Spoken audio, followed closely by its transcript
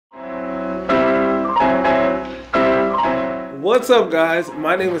What's up, guys?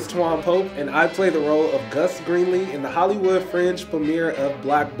 My name is Twon Pope, and I play the role of Gus Greenlee in the Hollywood Fringe premiere of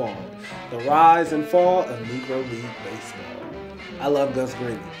BlackBalled, the rise and fall of Negro League Baseball. I love Gus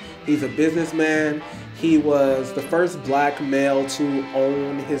Greenlee. He's a businessman. He was the first black male to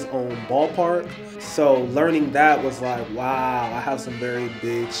own his own ballpark. So learning that was like, wow, I have some very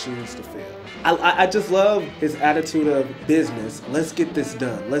big shoes to fill. I just love his attitude of business. Let's get this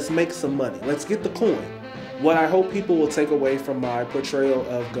done. Let's make some money. Let's get the coin. What I hope people will take away from my portrayal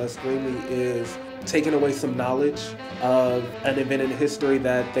of Gus Greenlee is taking away some knowledge of an event in history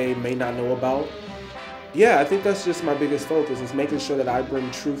that they may not know about. Yeah, I think that's just my biggest focus, is making sure that I bring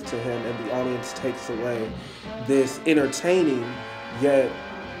truth to him and the audience takes away this entertaining yet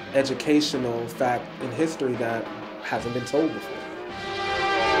educational fact in history that hasn't been told before.